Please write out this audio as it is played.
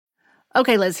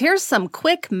Okay, Liz, here's some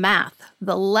quick math.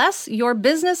 The less your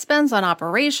business spends on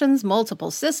operations,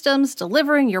 multiple systems,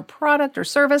 delivering your product or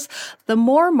service, the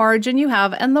more margin you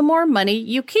have and the more money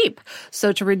you keep.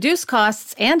 So to reduce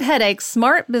costs and headaches,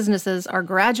 smart businesses are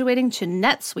graduating to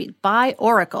NetSuite by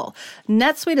Oracle.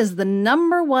 NetSuite is the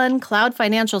 #1 cloud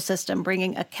financial system,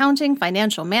 bringing accounting,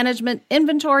 financial management,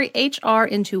 inventory, HR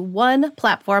into one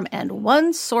platform and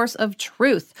one source of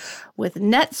truth. With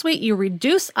NetSuite, you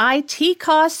reduce IT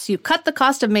costs, you cut the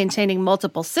cost of maintaining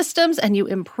multiple systems, and you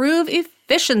improve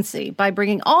efficiency by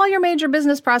bringing all your major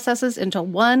business processes into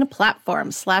one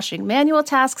platform, slashing manual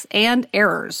tasks and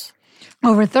errors.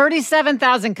 Over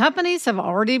 37,000 companies have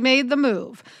already made the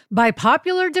move. By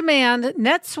popular demand,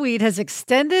 NetSuite has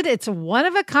extended its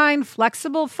one-of-a-kind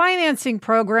flexible financing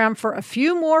program for a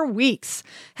few more weeks.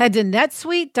 Head to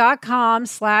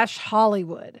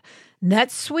netsuite.com/Hollywood.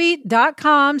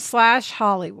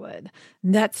 netsuite.com/Hollywood.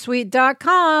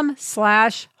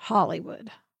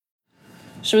 netsuite.com/Hollywood.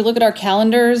 Should we look at our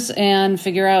calendars and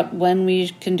figure out when we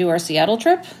can do our Seattle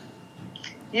trip?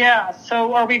 Yeah,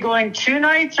 so are we going 2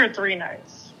 nights or 3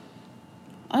 nights?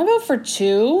 I vote for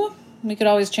 2. We could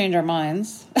always change our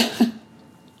minds. All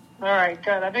right,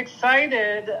 good. I'm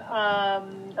excited. A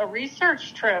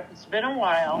research trip. It's been a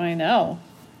while. I know.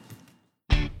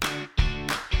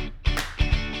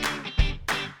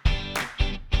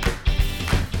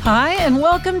 Hi, and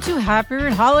welcome to Happier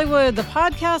in Hollywood, the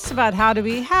podcast about how to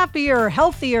be happier,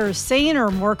 healthier, saner,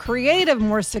 more creative,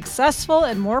 more successful,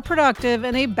 and more productive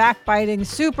in a backbiting,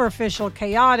 superficial,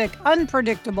 chaotic,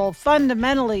 unpredictable,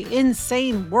 fundamentally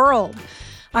insane world.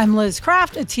 I'm Liz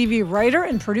Craft, a TV writer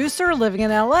and producer living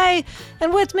in LA,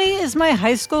 and with me is my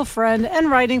high school friend and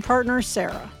writing partner,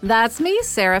 Sarah. That's me,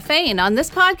 Sarah Fain. On this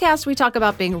podcast, we talk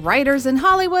about being writers in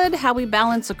Hollywood, how we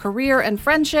balance a career and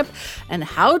friendship, and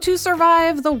how to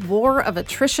survive the war of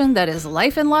attrition that is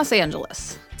life in Los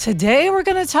Angeles. Today, we're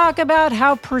going to talk about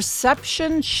how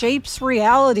perception shapes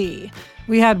reality.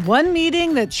 We had one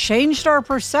meeting that changed our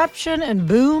perception, and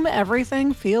boom,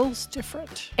 everything feels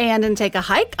different. And in Take a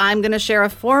Hike, I'm going to share a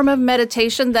form of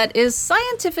meditation that is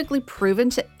scientifically proven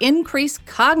to increase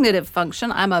cognitive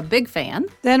function. I'm a big fan.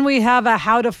 Then we have a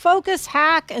how to focus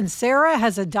hack, and Sarah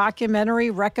has a documentary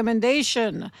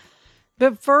recommendation.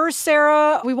 But first,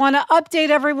 Sarah, we want to update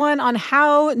everyone on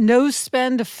how No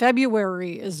Spend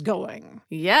February is going.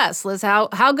 Yes, Liz,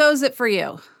 how goes it for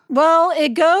you? Well,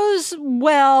 it goes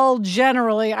well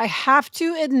generally. I have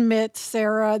to admit,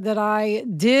 Sarah, that I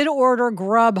did order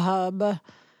Grubhub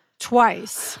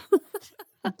twice.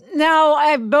 Now,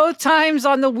 I have both times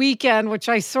on the weekend, which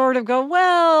I sort of go,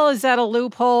 well, is that a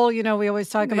loophole? You know, we always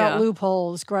talk about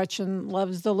loopholes. Gretchen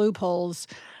loves the loopholes.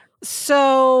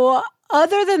 So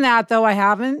other than that, though, I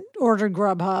haven't ordered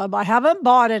Grubhub. I haven't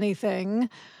bought anything.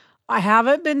 I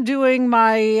haven't been doing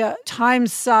my time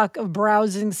suck of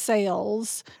browsing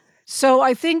sales. So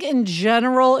I think in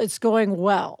general, it's going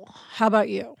well. How about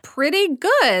you? Pretty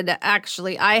good,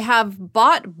 actually. I have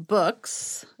bought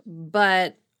books,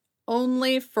 but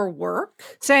only for work.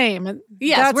 Same.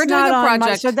 Yes, that's we're doing a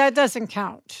project. So that doesn't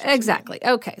count. Exactly.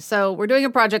 Okay, so we're doing a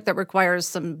project that requires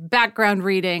some background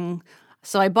reading.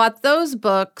 So I bought those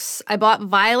books. I bought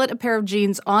Violet a pair of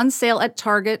jeans on sale at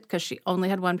Target because she only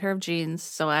had one pair of jeans.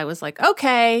 So I was like,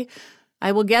 okay,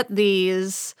 I will get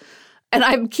these. And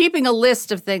I'm keeping a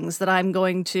list of things that I'm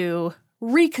going to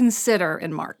reconsider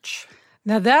in March.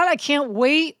 Now that I can't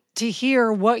wait to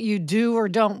hear what you do or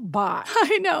don't buy.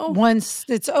 I know. Once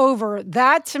it's over,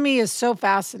 that to me is so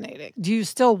fascinating. Do you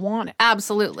still want it?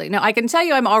 Absolutely. No, I can tell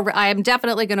you I am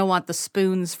definitely going to want the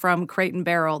spoons from Crate and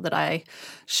Barrel that I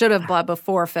should have bought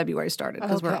before February started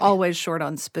because we're always short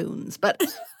on spoons. But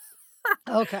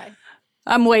okay.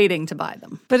 I'm waiting to buy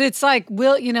them. But it's like,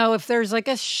 if there's like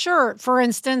a shirt, for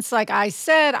instance, like I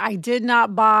said, I did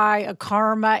not buy a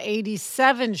Karma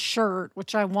 87 shirt,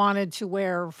 which I wanted to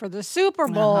wear for the Super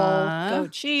Bowl. Go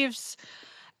Chiefs.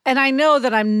 And I know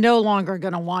that I'm no longer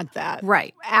going to want that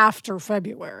after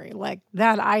February. Like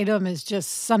that item is just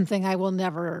something I will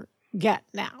never get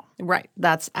now. Right.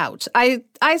 That's out. I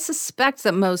suspect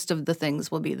that most of the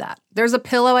things will be that. There's a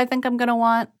pillow I think I'm going to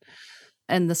want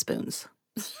and the spoons.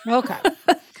 Okay.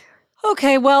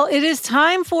 Okay, well, it is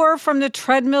time for From the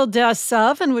Treadmill Desk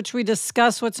Of, in which we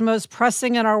discuss what's most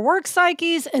pressing in our work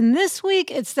psyches. And this week,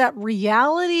 it's that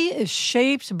reality is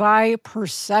shaped by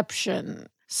perception.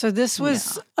 So this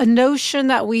was a notion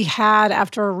that we had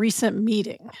after a recent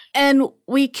meeting. And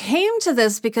we came to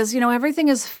this because, everything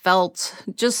has felt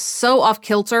just so off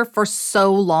kilter for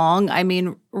so long. I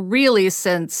mean, really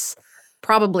since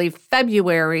probably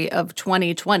February of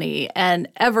 2020. And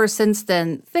ever since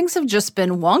then, things have just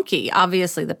been wonky.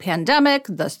 Obviously, the pandemic,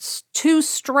 the 2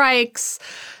 strikes,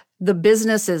 the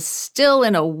business is still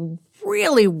in a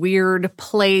really weird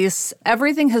place.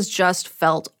 Everything has just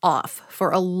felt off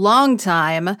for a long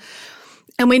time.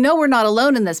 And we know we're not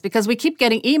alone in this because we keep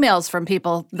getting emails from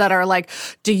people that are like,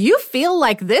 do you feel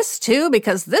like this too?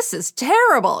 Because this is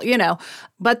terrible,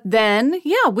 But then,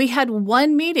 we had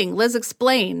one meeting. Liz,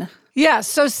 explain. Yeah.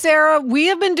 So, Sarah, we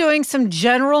have been doing some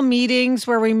general meetings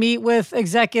where we meet with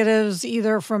executives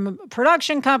either from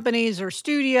production companies or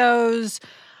studios.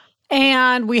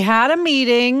 And we had a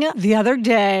meeting the other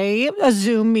day, a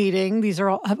Zoom meeting. These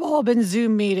have all been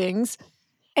Zoom meetings.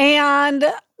 And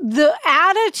the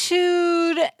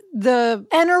attitude, the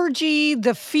energy,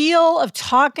 the feel of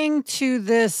talking to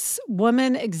this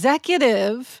woman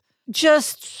executive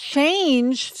just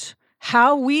changed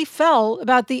how we felt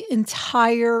about the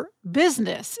entire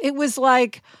business. It was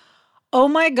like, oh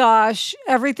my gosh,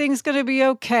 everything's going to be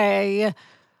okay.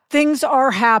 Things are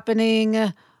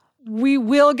happening. We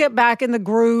will get back in the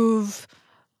groove.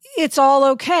 It's all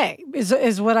okay,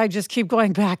 is what I just keep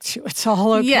going back to. It's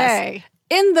all okay. Yes.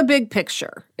 In the big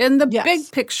picture,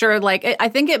 big picture, I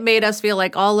think it made us feel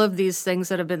like all of these things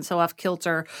that have been so off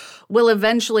kilter will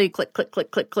eventually click, click,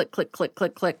 click, click, click, click, click,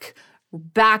 click, click,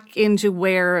 back into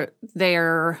where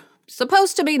they're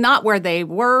supposed to be, not where they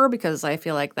were, because I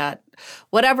feel like that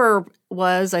whatever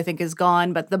was, I think, is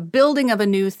gone. But the building of a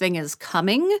new thing is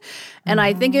coming. And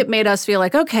I think it made us feel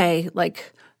like, okay,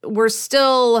 we're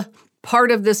still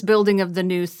part of this building of the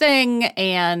new thing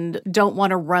and don't want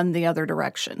to run the other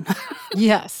direction.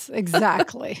 Yes,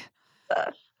 exactly.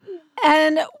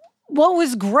 And what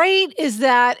was great is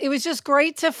that it was just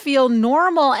great to feel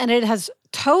normal, and it has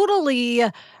totally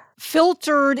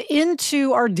filtered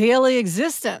into our daily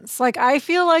existence. I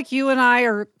feel like you and I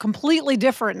are completely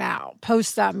different now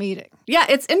post that meeting. Yeah,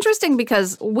 it's interesting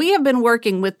because we have been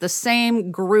working with the same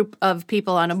group of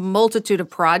people on a multitude of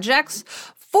projects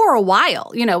for a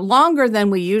while, longer than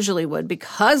we usually would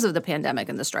because of the pandemic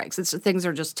and the strikes. Things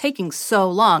are just taking so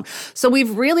long. So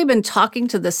we've really been talking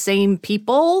to the same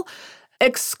people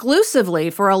exclusively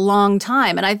for a long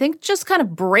time. And I think just kind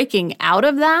of breaking out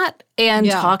of that and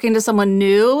talking to someone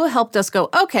new helped us go,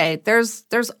 okay, there's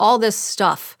all this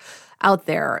stuff out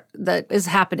there that is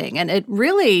happening. And it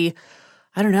really,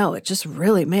 I don't know, it just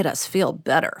really made us feel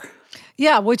better.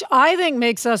 Yeah, which I think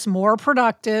makes us more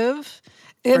productive.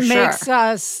 It makes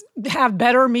us have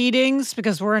better meetings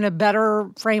because we're in a better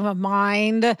frame of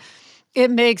mind.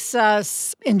 It makes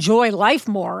us enjoy life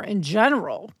more in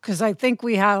general, because I think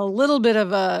we had a little bit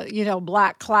of a,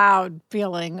 black cloud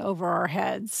feeling over our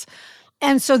heads.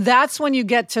 And so that's when you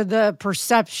get to the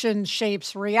perception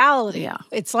shapes reality. Yeah.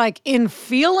 It's like in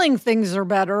feeling things are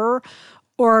better,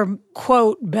 or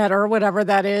quote better, whatever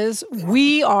that is,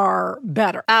 we are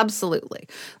better. Absolutely.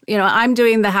 I'm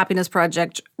doing the Happiness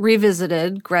Project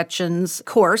Revisited, Gretchen's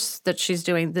course that she's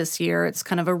doing this year. It's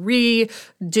kind of a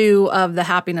redo of the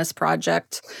Happiness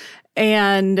Project.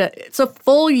 And it's a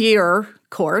full year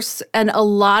course, and a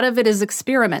lot of it is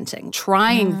experimenting,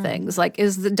 trying things.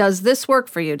 Does this work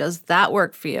for you? Does that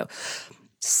work for you?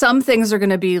 Some things are going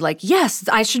to be like, yes,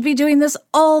 I should be doing this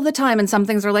all the time. And some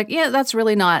things are like, yeah, that's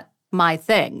really not my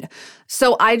thing.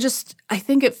 So I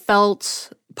think it felt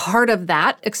part of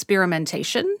that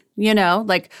experimentation,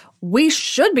 we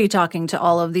should be talking to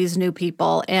all of these new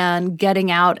people and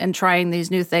getting out and trying these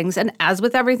new things. And as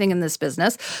with everything in this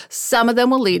business, some of them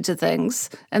will lead to things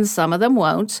and some of them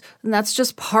won't. And that's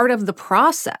just part of the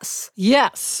process.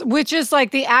 Yes, which is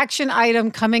like the action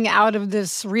item coming out of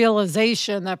this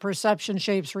realization that perception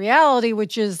shapes reality,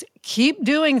 which is keep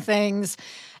doing things.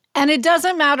 And it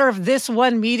doesn't matter if this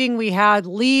one meeting we had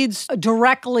leads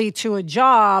directly to a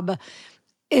job.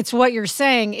 It's what you're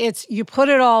saying. It's you put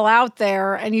it all out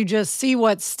there and you just see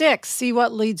what sticks, see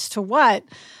what leads to what.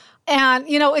 And,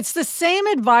 it's the same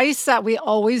advice that we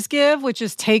always give, which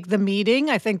is take the meeting.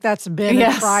 I think that's been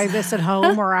a try this at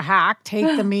home or a hack, take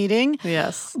the meeting.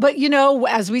 Yes. But,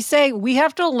 as we say, we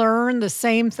have to learn the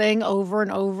same thing over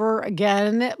and over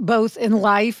again, both in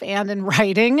life and in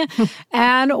writing.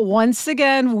 And once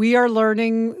again, we are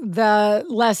learning the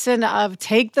lesson of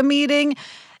take the meeting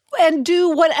and do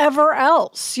whatever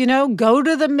else, go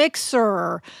to the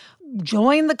mixer,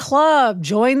 join the club,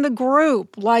 join the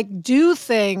group, do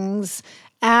things,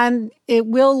 and it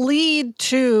will lead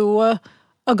to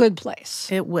a good place.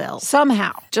 It will.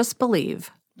 Somehow. Just believe.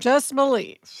 Just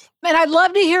believe. And I'd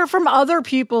love to hear from other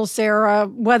people, Sarah,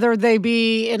 whether they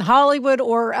be in Hollywood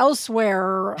or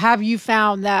elsewhere. Have you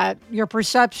found that your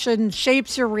perception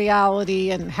shapes your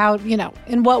reality, and how,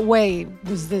 in what way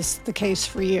was this the case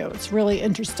for you? It's really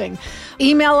interesting.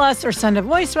 Email us or send a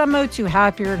voice memo to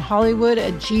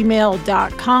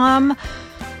happierenhollywood@gmail.com.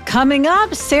 Coming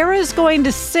up, Sarah's going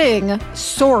to sing,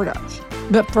 sort of.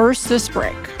 But first, this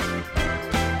break.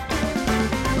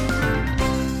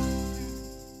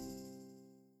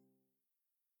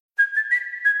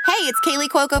 Hey, it's Kaylee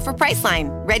Cuoco for Priceline.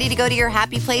 Ready to go to your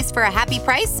happy place for a happy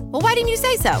price? Well, why didn't you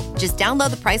say so? Just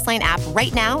download the Priceline app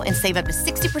right now and save up to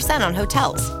 60% on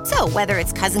hotels. So whether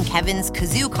it's Cousin Kevin's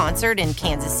Kazoo Concert in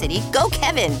Kansas City, go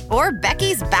Kevin, or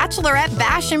Becky's Bachelorette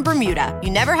Bash in Bermuda,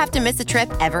 you never have to miss a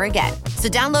trip ever again. So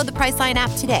download the Priceline app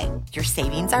today. Your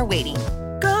savings are waiting.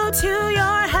 Go to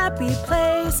your happy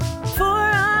place for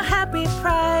a happy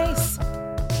price.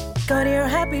 Go to your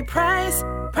happy price,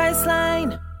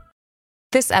 Priceline.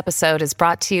 This episode is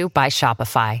brought to you by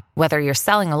Shopify. Whether you're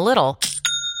selling a little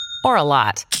or a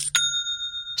lot,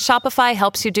 Shopify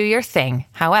helps you do your thing,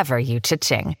 however you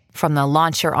cha-ching. From the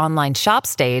launch your online shop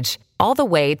stage, all the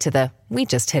way to the we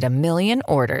just hit 1 million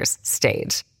orders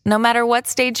stage. No matter what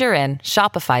stage you're in,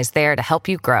 Shopify's there to help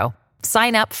you grow.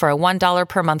 Sign up for a $1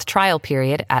 per month trial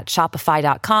period at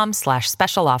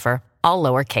shopify.com/special offer, all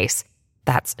lowercase.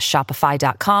 That's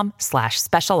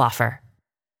shopify.com/special offer.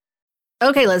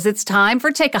 Okay, Liz, it's time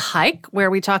for Take a Hike, where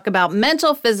we talk about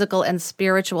mental, physical, and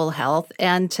spiritual health.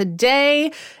 And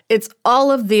today, it's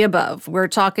all of the above. We're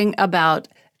talking about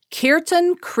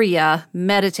Kirtan Kriya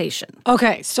meditation.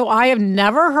 Okay, so I have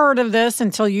never heard of this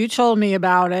until you told me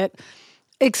about it.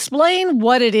 Explain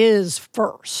what it is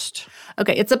first.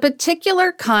 Okay, it's a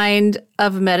particular kind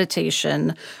of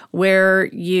meditation where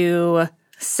you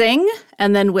sing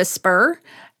and then whisper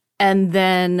and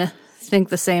then think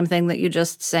the same thing that you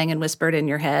just sang and whispered in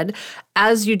your head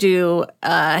as you do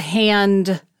a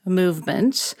hand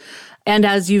movement and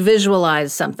as you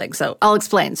visualize something. So I'll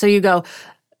explain. So you go,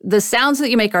 the sounds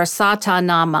that you make are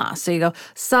satanama. So you go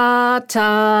satanama,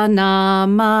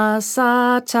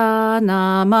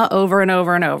 satanama over and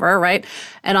over and over, right?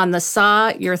 And on the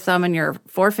sa, your thumb and your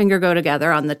forefinger go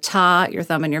together. On the ta, your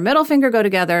thumb and your middle finger go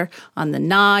together. On the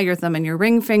na, your thumb and your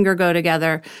ring finger go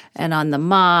together. And on the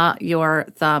ma, your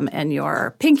thumb and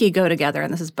your pinky go together.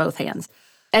 And this is both hands.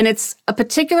 And it's a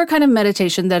particular kind of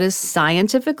meditation that is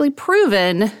scientifically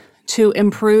proven to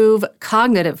improve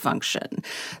cognitive function.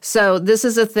 So this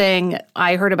is a thing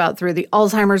I heard about through the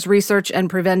Alzheimer's Research and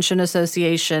Prevention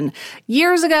Association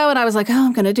years ago, and I was like, oh,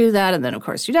 I'm going to do that, and then of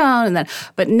course you don't,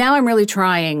 but now I'm really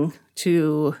trying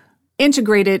to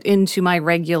integrate it into my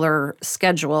regular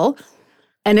schedule,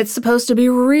 and it's supposed to be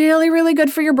really, really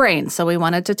good for your brain, so we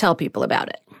wanted to tell people about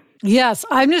it. Yes,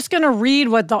 I'm just going to read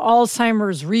what the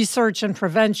Alzheimer's Research and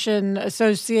Prevention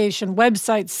Association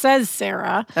website says,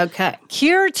 Sarah. Okay.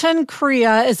 Kirtan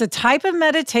Kriya is a type of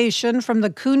meditation from the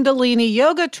Kundalini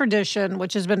yoga tradition,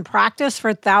 which has been practiced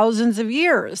for thousands of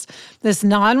years. This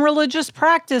non-religious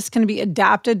practice can be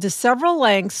adapted to several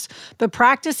lengths, but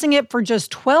practicing it for just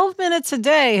 12 minutes a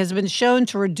day has been shown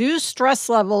to reduce stress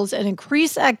levels and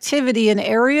increase activity in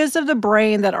areas of the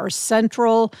brain that are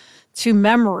central to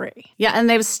memory. Yeah, and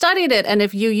they've studied it, and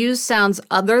if you use sounds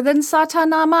other than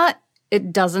satanama,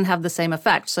 it doesn't have the same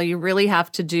effect. So you really have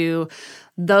to do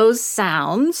those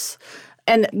sounds,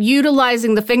 and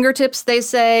utilizing the fingertips, they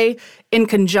say, in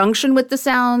conjunction with the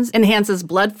sounds, enhances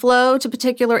blood flow to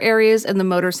particular areas in the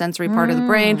motor sensory part of the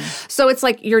brain. So it's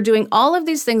like you're doing all of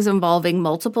these things involving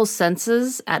multiple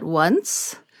senses at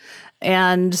once.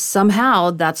 And somehow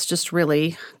that's just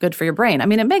really good for your brain. I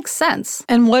mean, it makes sense.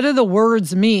 And what do the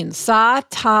words mean?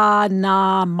 Satanama.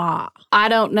 I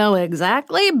don't know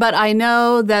exactly, but I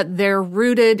know that they're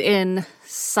rooted in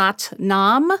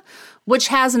Satnam, which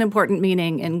has an important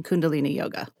meaning in Kundalini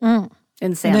yoga,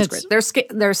 in Sanskrit.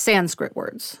 They're Sanskrit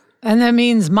words. And that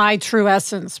means my true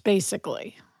essence,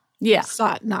 basically. Yeah.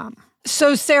 Satnam.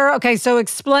 So, Sarah, okay, so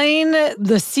explain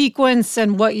the sequence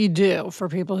and what you do for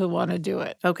people who want to do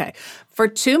it. Okay. For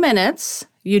 2 minutes,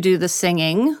 you do the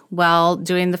singing while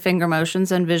doing the finger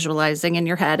motions and visualizing in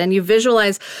your head. And you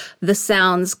visualize the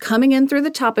sounds coming in through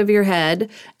the top of your head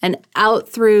and out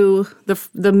through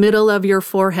the middle of your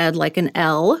forehead like an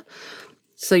L.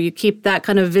 So you keep that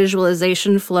kind of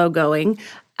visualization flow going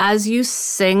as you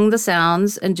sing the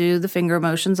sounds and do the finger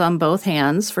motions on both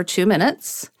hands for 2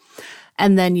 minutes.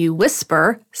 And then you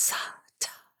whisper,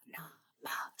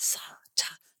 Sa-ta-na-ma,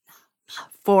 Sa-ta-na-ma,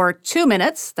 for 2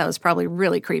 minutes. That was probably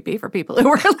really creepy for people who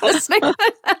were listening.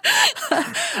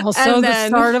 Also the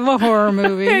start of a horror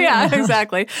movie. Yeah,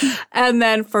 exactly. And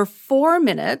then for 4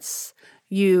 minutes,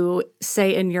 you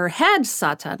say in your head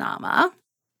Satanama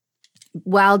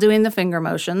while doing the finger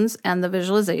motions and the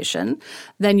visualization.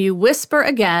 Then you whisper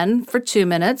again for 2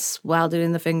 minutes while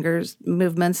doing the fingers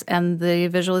movements and the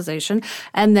visualization.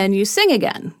 And then you sing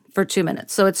again for 2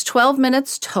 minutes. So it's 12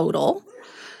 minutes total.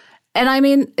 And I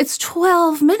mean, it's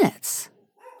 12 minutes.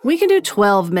 We can do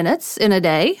 12 minutes in a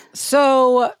day.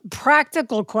 So,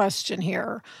 practical question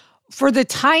here. For the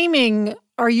timing,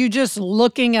 are you just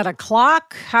looking at a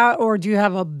clock? Or do you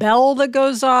have a bell that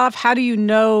goes off? How do you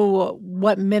know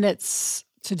what minutes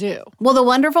to do? Well, the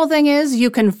wonderful thing is you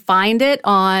can find it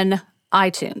on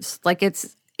iTunes. Like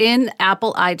it's in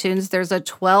Apple iTunes. There's a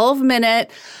 12-minute,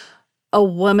 a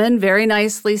woman very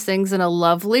nicely sings in a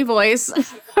lovely voice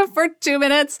for 2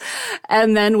 minutes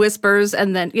and then whispers.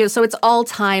 And then, so it's all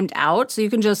timed out. So you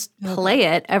can just play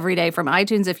it every day from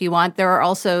iTunes if you want. There are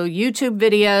also YouTube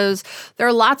videos. There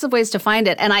are lots of ways to find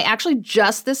it. And I actually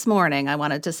just this morning, I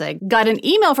wanted to say, got an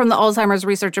email from the Alzheimer's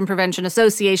Research and Prevention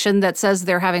Association that says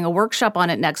they're having a workshop on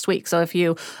it next week. So if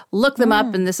you look them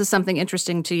up and this is something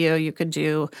interesting to you, you could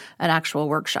do an actual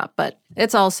workshop. But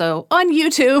it's also on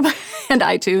YouTube and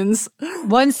iTunes.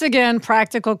 Once again,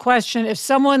 practical question. If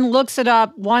someone looks it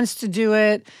up, wants to do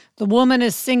it, the woman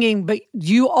is singing, but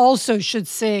you also should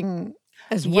sing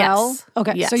as well? Yes.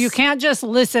 Okay, Yes. so you can't just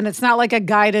listen. It's not like a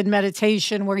guided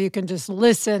meditation where you can just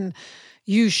listen.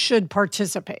 You should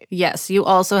participate. Yes, you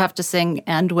also have to sing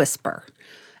and whisper.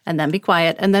 And then be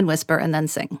quiet, and then whisper, and then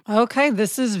sing. Okay,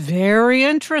 this is very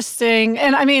interesting.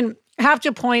 And I mean, I have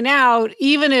to point out,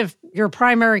 even if your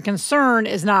primary concern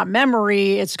is not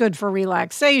memory, it's good for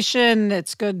relaxation,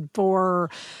 it's good for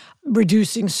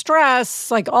reducing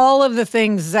stress, like all of the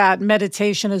things that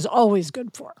meditation is always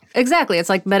good for. Exactly. It's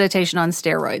like meditation on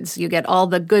steroids. You get all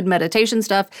the good meditation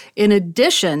stuff in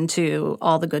addition to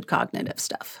all the good cognitive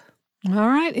stuff. All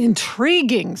right,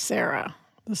 intriguing, Sarah.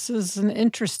 This is an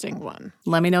interesting one.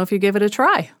 Let me know if you give it a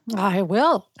try. I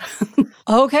will.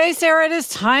 Okay, Sarah, it is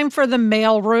time for the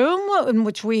mail room in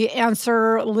which we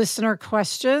answer listener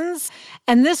questions.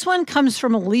 And this one comes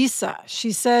from Lisa.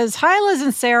 She says, "Hi, Liz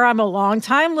and Sarah. I'm a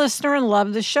longtime listener and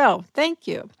love the show. Thank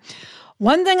you.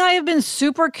 One thing I have been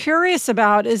super curious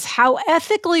about is how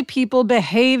ethically people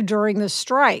behave during the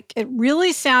strike. It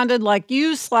really sounded like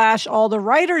you/all the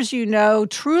writers you know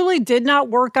truly did not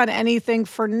work on anything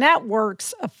for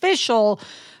networks official,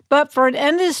 but for an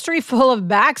industry full of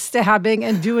backstabbing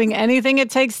and doing anything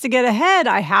it takes to get ahead.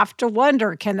 I have to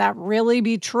wonder, can that really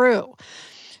be true?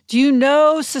 Do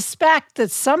you suspect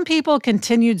that some people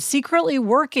continued secretly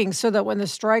working so that when the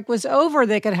strike was over,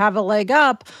 they could have a leg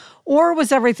up? Or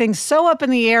was everything so up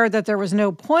in the air that there was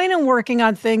no point in working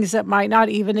on things that might not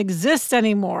even exist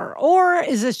anymore? Or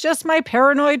is this just my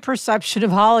paranoid perception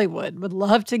of Hollywood? Would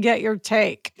love to get your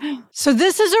take." So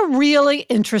this is a really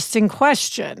interesting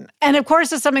question. And of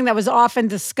course, it's something that was often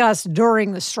discussed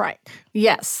during the strike.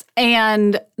 Yes.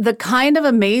 And the kind of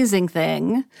amazing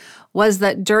thing was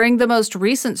that during the most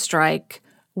recent strike,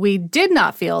 we did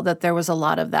not feel that there was a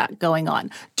lot of that going on.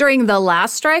 During the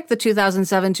last strike, the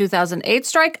 2007-2008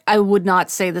 strike, I would not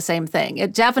say the same thing.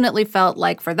 It definitely felt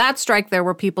like for that strike, there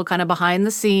were people kind of behind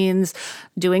the scenes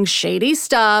doing shady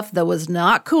stuff that was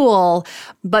not cool.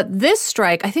 But this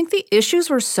strike, I think the issues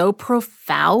were so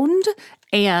profound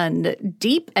and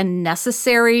deep and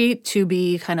necessary to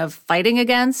be kind of fighting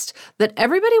against that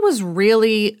everybody was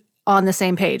really on the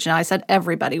same page. Now, I said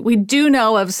everybody. We do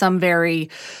know of some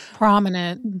very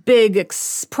prominent, big,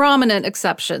 prominent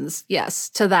exceptions, yes,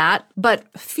 to that, but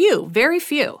few, very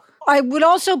few. I would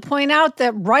also point out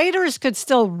that writers could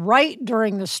still write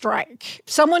during the strike.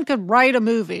 Someone could write a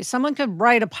movie. Someone could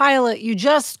write a pilot. You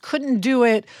just couldn't do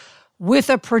it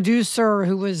with a producer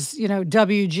who was,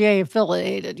 WGA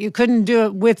affiliated. You couldn't do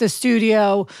it with a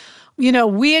studio.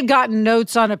 We had gotten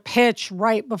notes on a pitch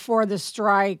right before the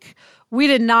strike. We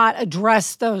did not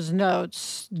address those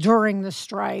notes during the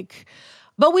strike,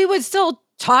 but we would still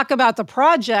talk about the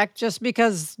project just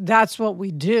because that's what we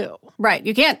do. Right.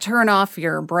 You can't turn off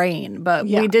your brain, but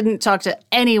we didn't talk to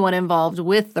anyone involved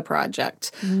with the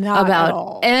project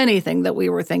about anything that we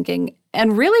were thinking.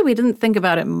 And really, we didn't think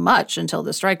about it much until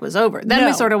the strike was over. Then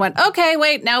we sort of went, okay,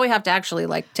 wait, now we have to actually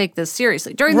take this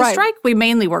seriously. During the strike, we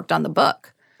mainly worked on the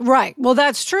book. Right. Well,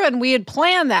 that's true. And we had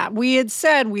planned that. We had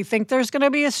said, we think there's going to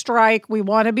be a strike. We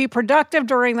want to be productive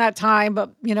during that time.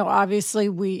 But,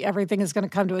 obviously everything is going to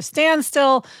come to a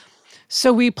standstill.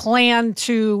 So we planned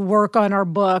to work on our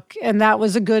book. And that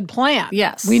was a good plan.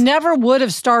 Yes. We never would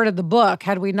have started the book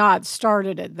had we not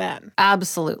started it then.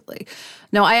 Absolutely.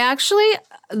 No,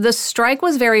 the strike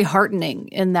was very heartening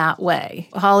in that way.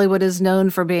 Hollywood is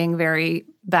known for being very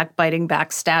backbiting,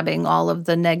 backstabbing, all of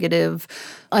the negative,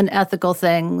 unethical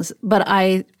things. But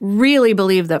I really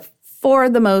believe that for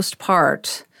the most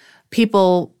part,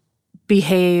 people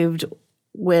behaved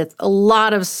with a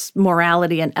lot of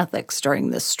morality and ethics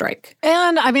during this strike.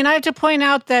 And I mean, I have to point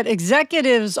out that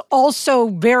executives also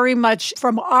very much,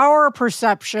 from our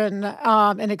perception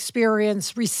and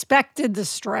experience, respected the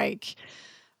strike.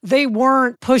 They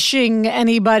weren't pushing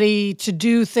anybody to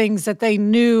do things that they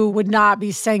knew would not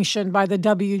be sanctioned by the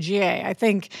WGA. I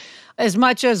think as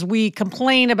much as we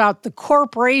complain about the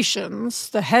corporations,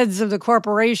 the heads of the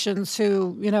corporations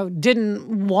who,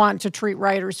 didn't want to treat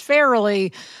writers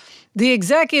fairly, the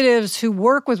executives who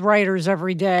work with writers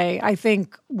every day, I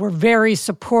think, were very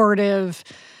supportive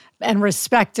and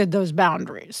respected those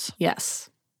boundaries. Yes.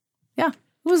 Yeah,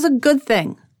 it was a good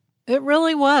thing. It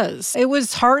really was. It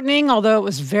was heartening, although it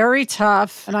was very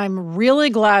tough, and I'm really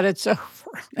glad it's over.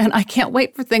 And I can't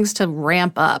wait for things to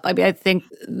ramp up. I mean, I think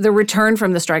the return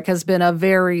from the strike has been a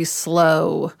very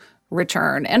slow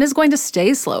return and is going to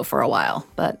stay slow for a while.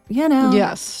 But,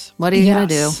 yes. What are you going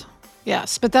to do?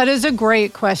 Yes, but that is a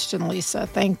great question, Lisa.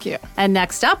 Thank you. And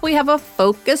next up, we have a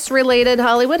focus-related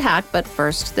Hollywood hack, but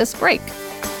first, this break.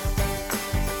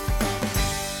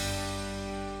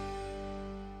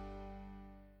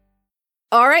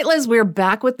 All right, Liz, we're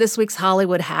back with this week's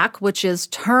Hollywood hack, which is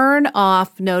turn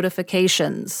off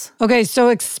notifications. Okay, so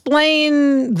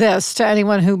explain this to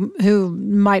anyone who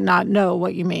might not know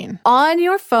what you mean. On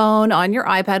your phone, on your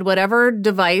iPad, whatever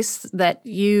device that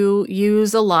you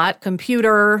use a lot,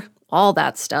 computer, all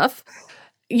that stuff,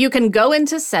 you can go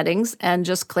into settings and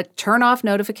just click turn off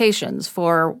notifications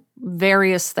for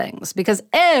various things, because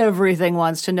everything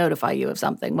wants to notify you of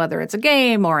something, whether it's a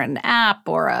game or an app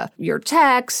or your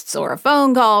texts or a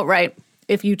phone call, right?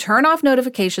 If you turn off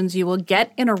notifications, you will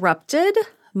get interrupted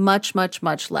much, much,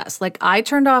 much less. Like I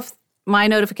turned off my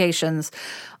notifications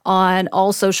on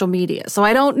all social media. So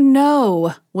I don't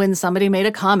know when somebody made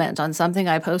a comment on something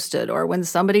I posted or when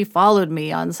somebody followed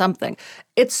me on something.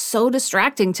 It's so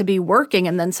distracting to be working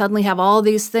and then suddenly have all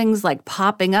these things like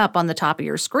popping up on the top of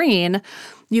your screen.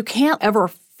 You can't ever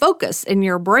focus in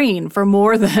your brain for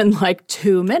more than like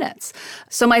 2 minutes.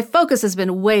 So my focus has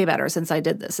been way better since I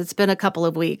did this. It's been a couple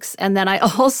of weeks. And then I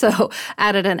also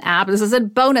added an app. This is a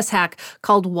bonus hack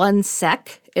called 1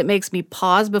 Sec. It makes me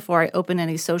pause before I open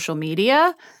any social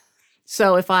media.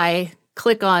 So if I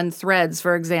click on Threads,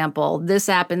 for example, this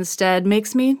app instead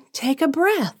makes me take a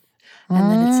breath. And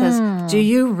then it says, do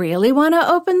you really want to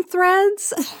open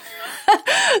Threads?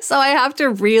 So I have to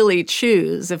really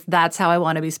choose if that's how I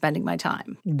want to be spending my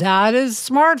time. That is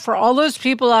smart for all those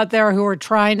people out there who are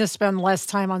trying to spend less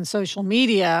time on social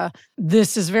media.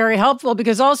 This is very helpful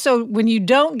because also when you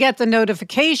don't get the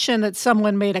notification that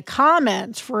someone made a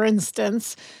comment, for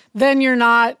instance, then you're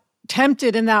not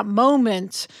tempted in that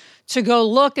moment to go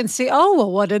look and see, oh,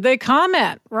 well, what did they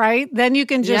comment, right? Then you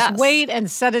can just wait and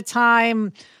set a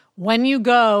time when you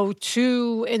go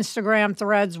to Instagram,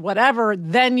 Threads, whatever,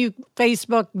 then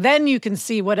Facebook, then you can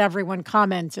see what everyone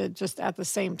commented just at the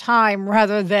same time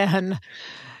rather than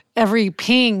every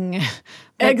ping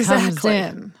that comes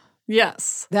in.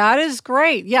 Yes. That is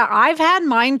great. Yeah, I've had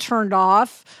mine turned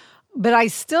off, but I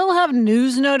still have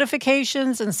news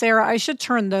notifications. And Sarah, I should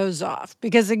turn those off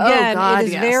because, again, it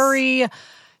is very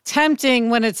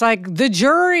tempting when it's like the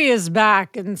jury is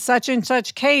back in such and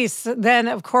such case. Then,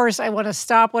 of course, I want to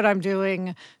stop what I'm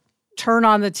doing, turn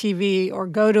on the TV or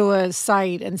go to a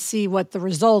site and see what the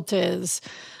result is.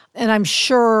 And I'm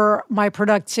sure my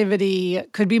productivity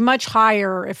could be much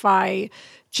higher if I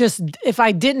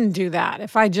didn't do that,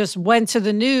 if I just went to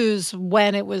the news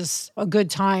when it was a good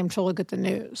time to look at the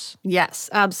news. Yes,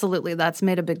 absolutely. That's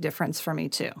made a big difference for me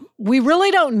too. We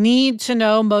really don't need to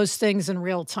know most things in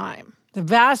real time. The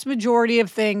vast majority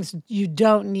of things you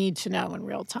don't need to know in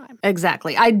real time.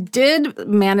 Exactly. I did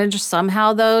manage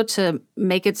somehow, though, to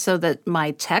make it so that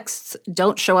my texts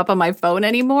don't show up on my phone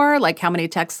anymore, like how many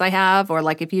texts I have, or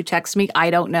like if you text me, I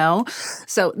don't know.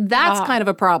 So that's kind of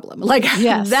a problem. Like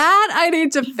that I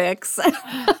need to fix.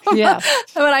 Yes.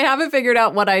 But I haven't figured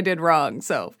out what I did wrong.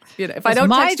 So, if I don't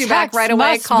text you back right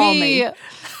away, call me.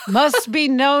 Must be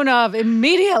known of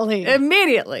immediately.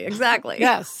 Immediately, exactly.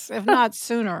 Yes, if not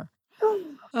sooner.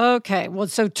 Okay, well,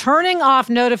 so turning off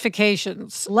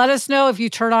notifications. Let us know if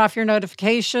you turn off your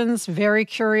notifications. Very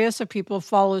curious if people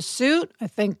follow suit. I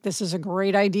think this is a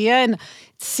great idea, and it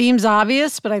seems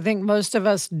obvious, but I think most of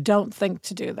us don't think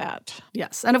to do that.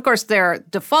 Yes, and of course, their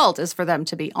default is for them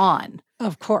to be on.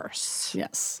 Of course.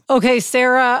 Yes. Okay,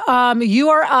 Sarah, you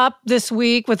are up this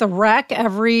week with a rec.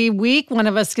 Every week, one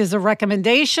of us gives a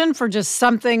recommendation for just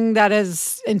something that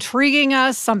is intriguing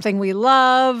us, something we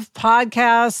love,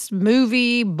 podcast,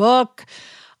 movie, book.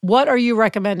 What are you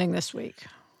recommending this week?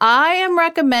 I am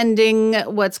recommending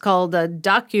what's called a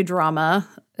docudrama.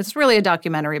 It's really a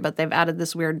documentary, but they've added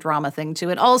this weird drama thing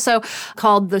to it. Also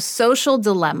called The Social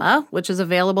Dilemma, which is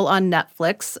available on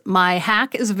Netflix. My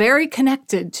hack is very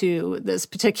connected to this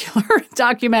particular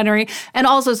documentary and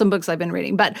also some books I've been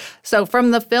reading. But so from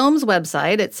the film's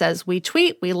website, it says, we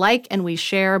tweet, we like, and we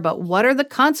share, but what are the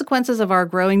consequences of our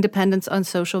growing dependence on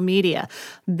social media?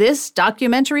 This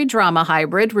documentary drama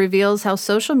hybrid reveals how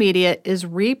social media is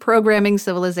reprogramming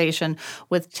civilization,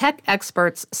 with tech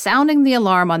experts sounding the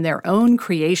alarm on their own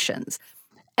creations.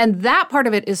 And that part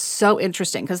of it is so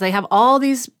interesting because they have all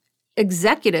these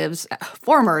executives,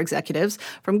 former executives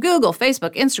from Google,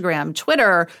 Facebook, Instagram,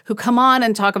 Twitter, who come on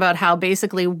and talk about how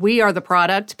basically we are the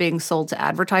product being sold to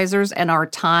advertisers, and our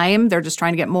time, they're just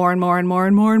trying to get more and more and more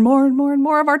and more and more and more and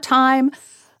more of our time.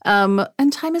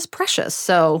 And time is precious.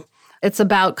 So it's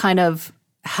about kind of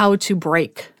how to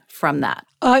break from that.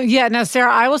 Now,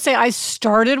 Sarah, I will say I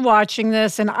started watching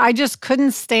this and I just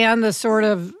couldn't stand the sort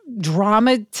of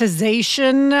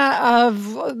dramatization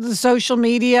of the social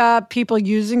media, people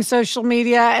using social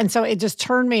media. And so it just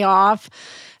turned me off.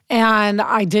 And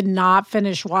I did not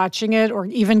finish watching it or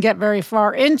even get very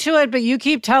far into it. But you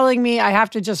keep telling me I have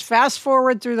to just fast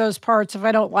forward through those parts if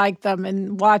I don't like them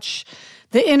and watch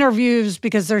the interviews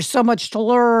because there's so much to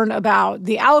learn about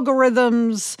the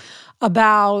algorithms,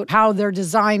 about how they're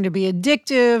designed to be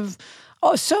addictive,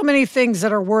 so many things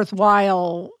that are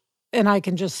worthwhile, and I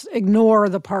can just ignore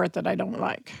the part that I don't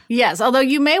like. Yes, although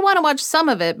you may want to watch some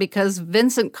of it because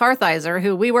Vincent Kartheiser,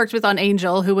 who we worked with on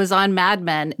Angel, who was on Mad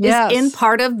Men, is in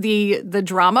part of the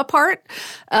drama part.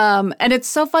 And it's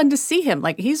so fun to see him.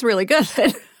 Like, he's really good.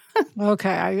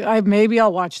 Okay, I maybe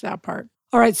I'll watch that part.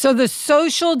 All right, so The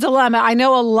Social Dilemma. I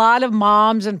know a lot of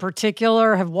moms in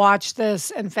particular have watched this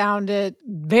and found it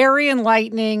very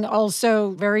enlightening,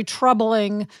 also very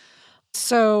troubling.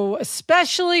 So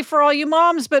especially for all you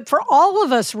moms, but for all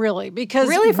of us really, because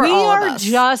really for we all of are us.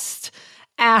 just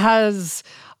as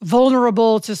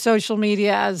vulnerable to social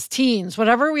media as teens.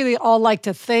 Whatever we all like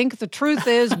to think, the truth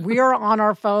is we are on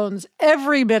our phones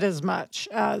every bit as much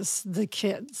as the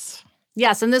kids.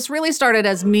 Yes, and this really started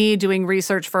as me doing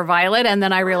research for Violet, and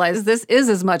then I realized this is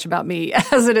as much about me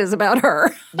as it is about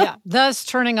her. Yeah, thus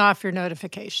turning off your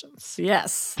notifications.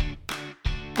 Yes.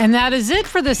 And that is it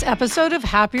for this episode of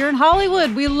Happier in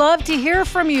Hollywood. We love to hear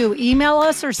from you. Email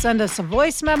us or send us a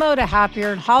voice memo to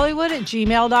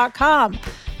happierin.hollywood@gmail.com.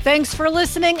 Thanks for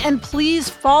listening, and please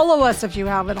follow us if you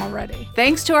haven't already.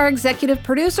 Thanks to our executive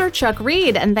producer, Chuck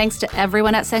Reed, and thanks to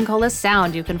everyone at Sankola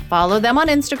Sound. You can follow them on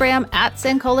Instagram at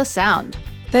Sankola Sound.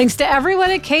 Thanks to everyone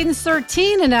at Cadence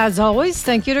 13, and as always,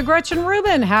 thank you to Gretchen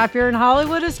Rubin. Happier in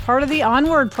Hollywood is part of the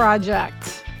Onward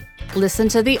Project. Listen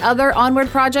to the other Onward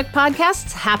Project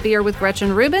podcasts, Happier with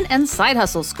Gretchen Rubin and Side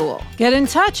Hustle School. Get in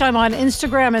touch. I'm on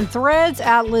Instagram and Threads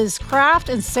at Liz Craft,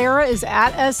 and Sarah is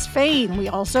at S. Fain. We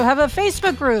also have a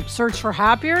Facebook group. Search for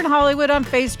Happier in Hollywood on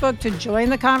Facebook to join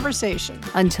the conversation.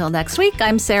 Until next week,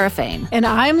 I'm Sarah Fain. And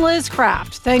I'm Liz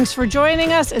Craft. Thanks for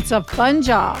joining us. It's a fun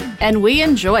job. And we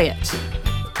enjoy it.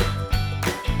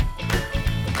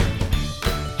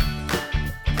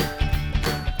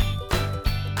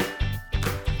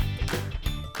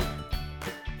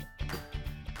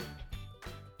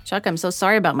 Chuck, I'm so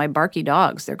sorry about my barky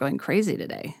dogs. They're going crazy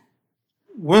today.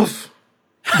 Woof.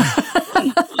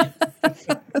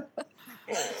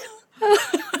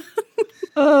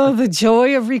 Oh, the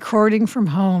joy of recording from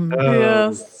home.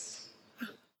 Yes.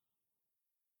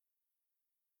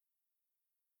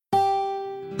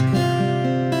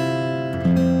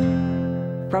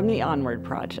 From the Onward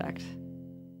Project.